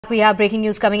We have breaking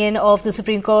news coming in of the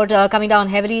Supreme Court coming down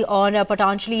heavily on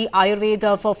Patanjali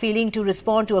Ayurved for failing to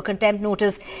respond to a contempt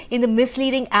notice in the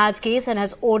misleading ads case and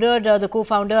has ordered the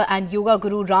co-founder and yoga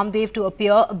guru Ramdev to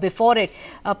appear before it.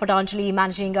 Patanjali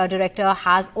managing director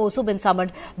has also been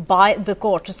summoned by the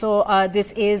court. So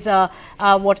this is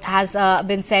what has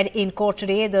been said in court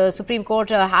today. The Supreme Court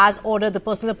has ordered the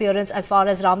personal appearance as far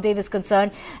as Ramdev is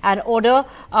concerned, and order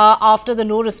after the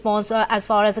no response as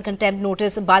far as a contempt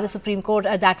notice by the Supreme Court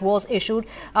that was issued.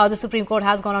 The Supreme Court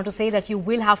has gone on to say that you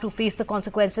will have to face the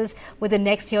consequences with the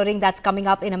next hearing that's coming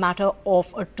up in a matter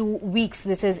of 2 weeks.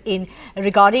 This is in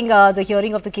regarding the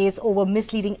hearing of the case over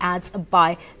misleading ads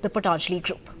by the Patanjali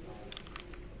group.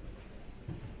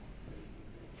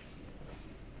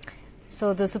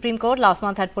 So the Supreme Court last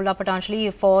month had pulled up Patanjali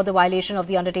for the violation of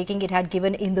the undertaking it had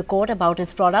given in the court about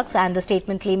its products and the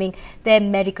statement claiming their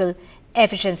medical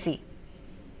efficiency.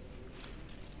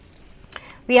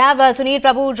 We have Sunil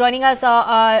Prabhu joining us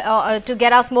to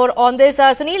get us more on this.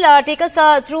 Sunil, take us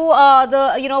through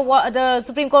the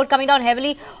Supreme Court coming down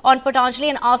heavily on Patanjali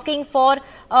and asking for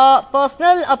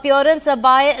personal appearance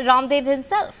by Ramdev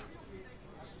himself.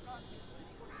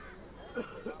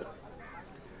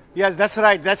 Yes, that's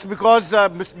right. That's because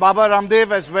Mr. Baba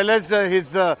Ramdev, as well as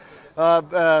his, the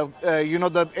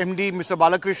MD, Mr.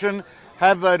 Balakrishna,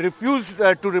 have refused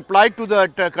to reply to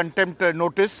the contempt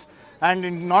notice. And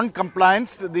in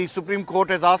non-compliance, the Supreme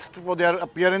Court has asked for their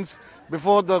appearance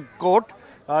before the court.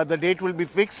 The date will be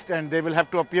fixed and they will have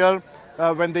to appear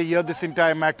when they hear this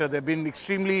entire matter. They've been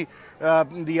extremely,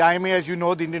 the IMA, as you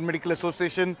know, the Indian Medical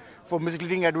Association for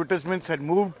misleading advertisements, had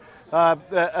moved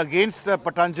against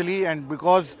Patanjali, and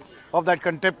because of that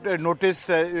contempt notice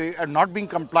not being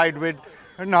complied with,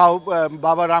 now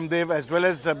Baba Ramdev as well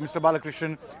as Mr.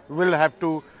 Balakrishna will have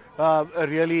to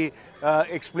really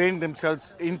explain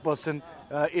themselves in person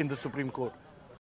in the Supreme Court.